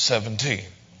 Samuel 17.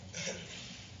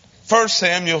 1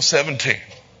 Samuel 17.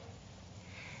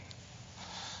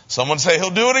 Someone say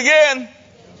he'll do it again.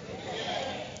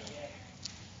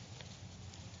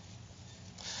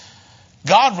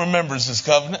 God remembers his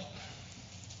covenant.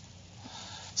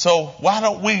 So why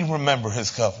don't we remember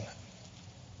his covenant?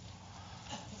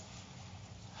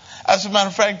 As a matter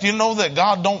of fact, you know that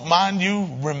God don't mind you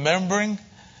remembering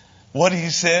what he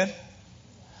said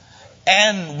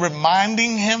and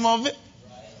reminding him of it?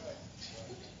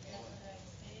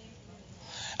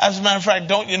 As a matter of fact,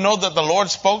 don't you know that the Lord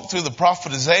spoke through the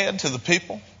prophet Isaiah to the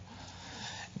people,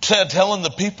 telling the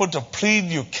people to plead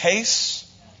your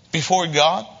case before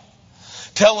God?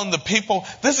 Telling the people,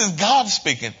 this is God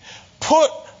speaking, put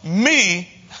me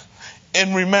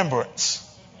in remembrance.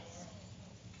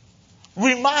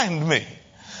 Remind me.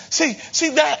 See,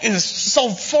 that is so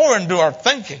foreign to our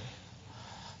thinking.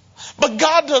 But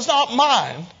God does not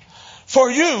mind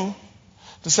for you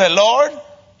to say, Lord,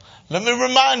 let me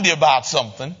remind you about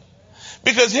something.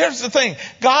 Because here's the thing,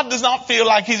 God does not feel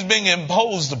like he's being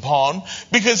imposed upon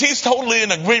because he's totally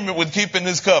in agreement with keeping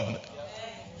his covenant.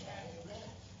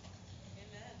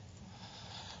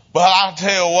 But I'll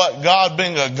tell you what, God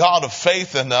being a God of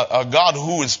faith and a God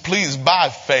who is pleased by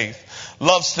faith,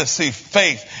 loves to see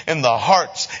faith in the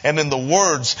hearts and in the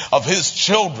words of his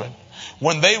children.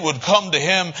 When they would come to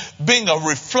him, being a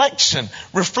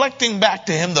reflecting back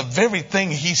to him the very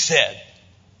thing he said.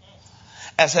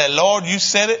 And say, Lord, you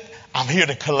said it, I'm here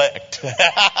to collect.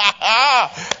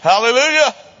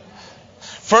 Hallelujah.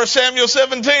 1 Samuel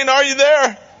 17, are you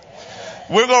there?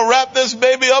 We're going to wrap this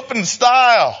baby up in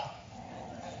style.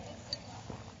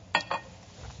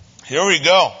 Here we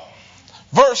go.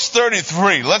 Verse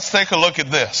 33. Let's take a look at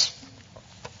this.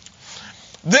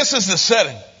 This is the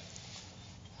setting.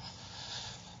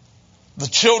 the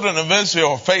children of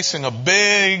Israel are facing a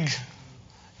big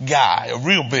guy, a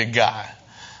real big guy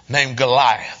named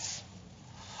Goliath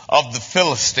of the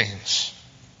Philistines.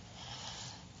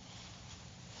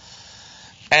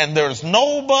 And there's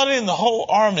nobody in the whole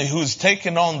army who's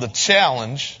taken on the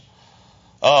challenge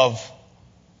of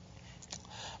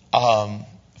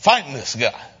fighting this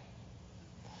guy.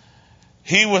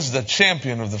 He was the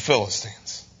champion of the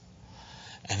Philistines.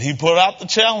 And he put out the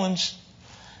challenge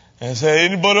and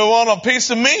said, anybody want a piece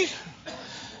of me?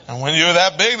 And when you're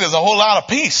that big, there's a whole lot of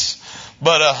peace.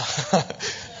 But,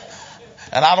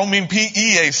 and I don't mean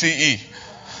P-E-A-C-E.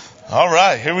 All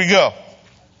right, here we go.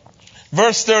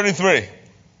 Verse 33.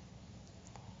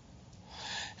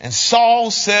 And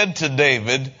Saul said to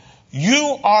David,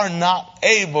 you are not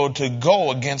able to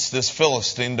go against this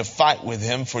Philistine to fight with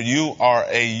him, for you are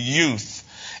a youth,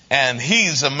 and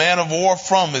he's a man of war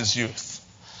from his youth.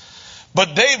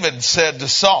 But David said to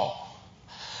Saul,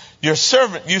 your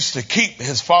servant used to keep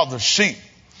his father's sheep,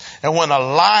 and when a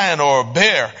lion or a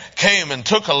bear came and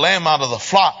took a lamb out of the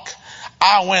flock,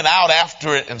 I went out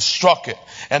after it and struck it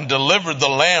and delivered the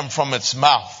lamb from its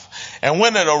mouth. And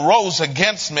when it arose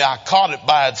against me, I caught it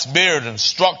by its beard and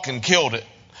struck and killed it.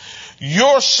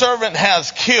 Your servant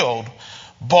has killed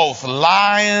both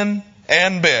lion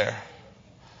and bear.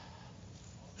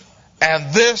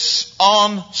 And this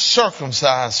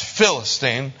uncircumcised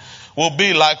Philistine will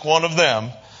be like one of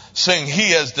them, seeing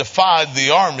he has defied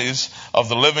the armies of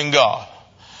the living God.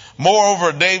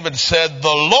 Moreover, David said, the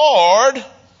Lord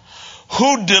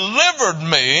who delivered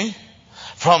me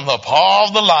from the paw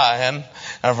of the lion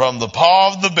and from the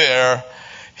paw of the bear,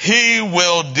 he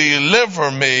will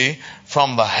deliver me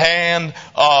from the hand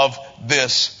of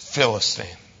this Philistine.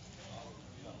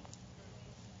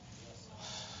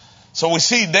 So we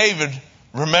see David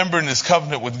remembering his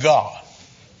covenant with God.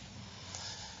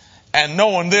 And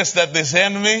knowing this, that this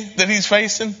enemy that he's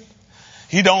facing,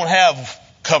 he don't have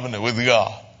covenant with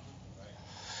God.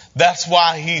 That's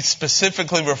why he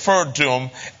specifically referred to him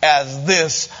as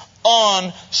this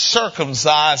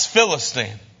uncircumcised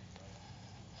Philistine.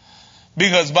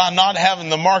 Because by not having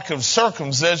the mark of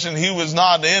circumcision, he was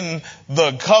not in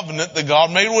the covenant that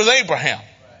God made with Abraham.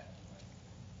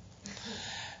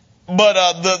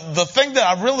 But the thing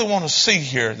that I really want to see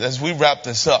here as we wrap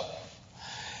this up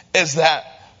is that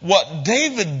what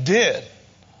David did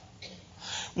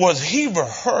was he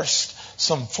rehearsed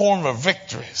some form of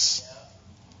victories.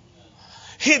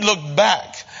 He looked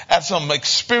back at some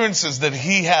experiences that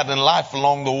he had in life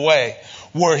along the way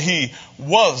where he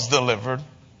was delivered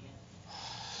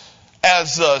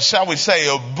as, shall we say,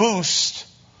 a boost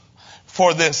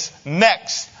for this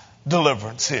next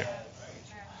deliverance here.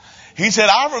 He said,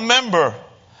 I remember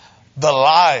the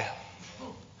lion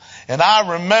and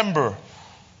I remember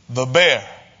the bear.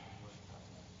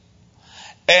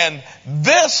 And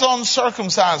this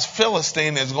uncircumcised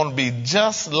Philistine is going to be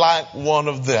just like one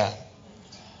of them.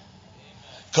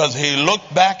 Because he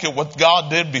looked back at what God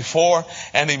did before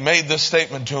and he made this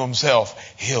statement to himself,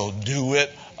 he'll do it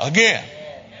again.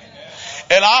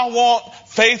 And I want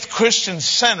Faith Christian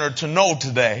Center to know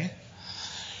today,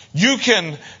 you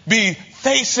can be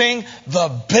facing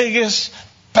the biggest,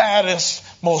 baddest,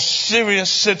 most serious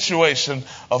situation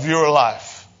of your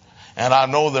life. And I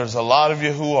know there's a lot of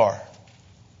you who are.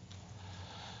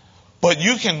 But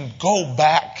you can go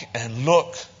back and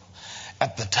look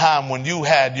at the time when you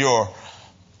had your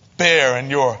bear and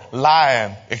your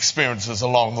lion experiences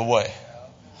along the way.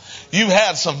 You've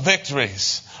had some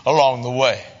victories along the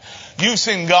way. You've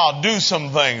seen God do some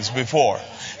things before.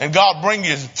 And God bring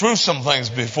you through some things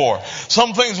before.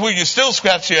 Some things where you still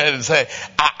scratch your head and say,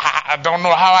 I don't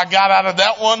know how I got out of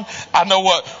that one. I know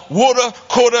what woulda,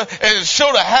 coulda, and it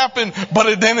should have happened, but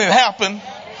it didn't happen.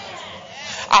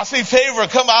 I see favor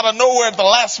come out of nowhere at the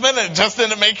last minute. It just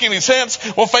didn't make any sense.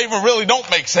 Well, favor really don't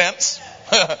make sense.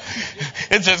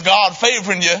 It's just God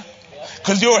favoring you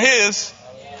because you're His.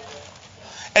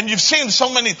 And you've seen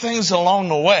so many things along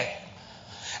the way.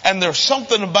 And there's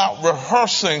something about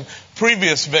rehearsing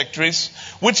previous victories,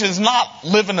 which is not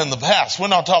living in the past. We're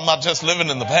not talking about just living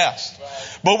in the past.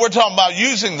 But we're talking about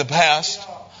using the past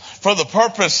for the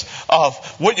purpose of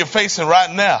what you're facing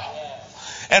right now.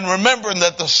 And remembering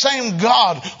that the same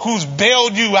God who's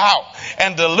bailed you out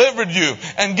and delivered you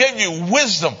and gave you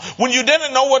wisdom when you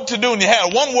didn't know what to do and you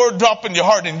had one word drop in your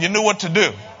heart and you knew what to do.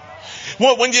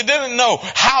 When you didn't know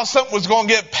how something was going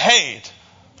to get paid.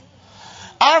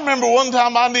 I remember one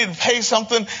time I needed to pay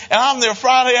something, and I'm there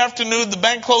Friday afternoon. The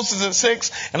bank closes at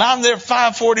 6, and I'm there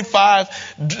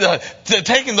 5:45,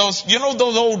 taking those,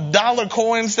 those old dollar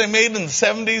coins they made in the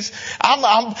 70s.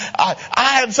 I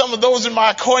had some of those in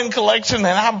my coin collection, and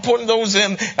I'm putting those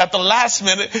in at the last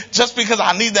minute just because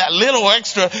I need that little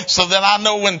extra, so that I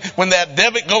know when that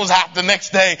debit goes out the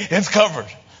next day, it's covered.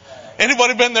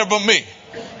 Anybody been there but me?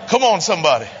 Come on,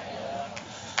 somebody.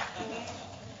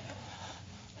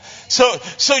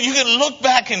 So you can look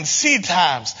back and see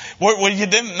times where you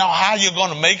didn't know how you're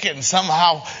going to make it, and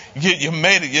somehow you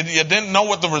made it. You didn't know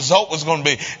what the result was going to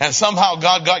be, and somehow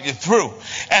God got you through.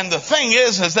 And the thing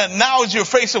is that now as you're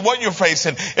facing what you're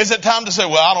facing, is it time to say,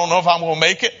 well, I don't know if I'm going to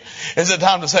make it? Is it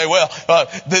time to say, well,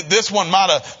 this one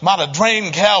might have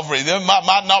drained Calvary. There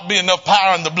might not be enough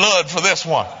power in the blood for this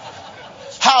one.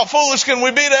 How foolish can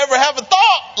we be to ever have a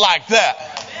thought like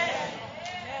that?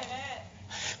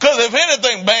 Because if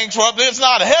anything bankrupt, it's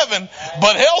not heaven,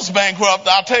 but hell's bankrupt,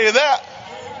 I'll tell you that.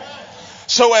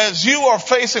 So as you are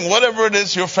facing whatever it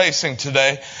is you're facing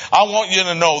today, I want you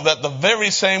to know that the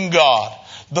very same God,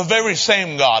 in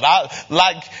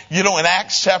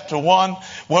Acts chapter 1,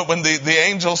 when the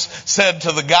angels said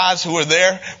to the guys who were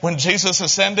there when Jesus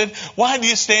ascended, why do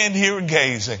you stand here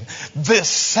gazing? This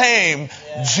same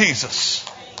Jesus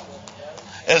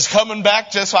is coming back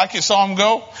just like you saw him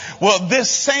go. Well, this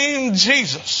same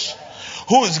Jesus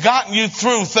who has gotten you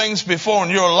through things before in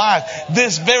your life,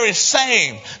 this very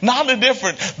same, not a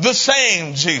different, the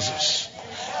same Jesus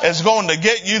is going to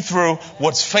get you through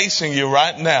what's facing you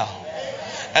right now.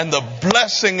 And the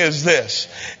blessing is this,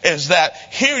 is that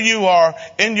here you are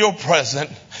in your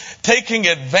present, taking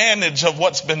advantage of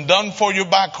what's been done for you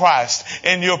by Christ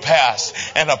in your past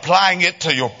and applying it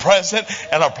to your present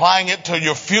and applying it to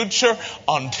your future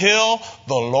until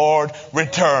the Lord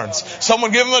returns.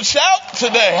 Someone give him a shout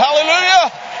today.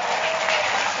 Hallelujah.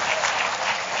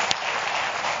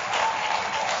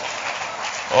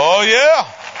 Oh yeah.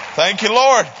 Thank you,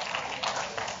 Lord.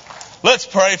 Let's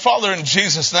pray. Father, in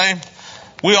Jesus' name,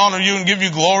 we honor you and give you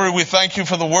glory. We thank you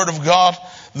for the word of God,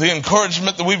 the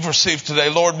encouragement that we've received today.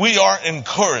 Lord, we are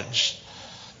encouraged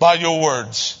by your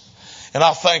words. And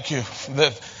I thank you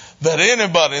that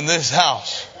anybody in this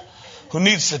house who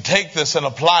needs to take this and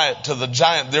apply it to the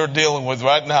giant they're dealing with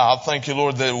right now, I thank you,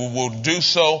 Lord, that they will do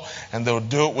so and they'll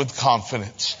do it with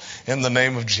confidence in the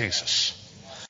name of Jesus.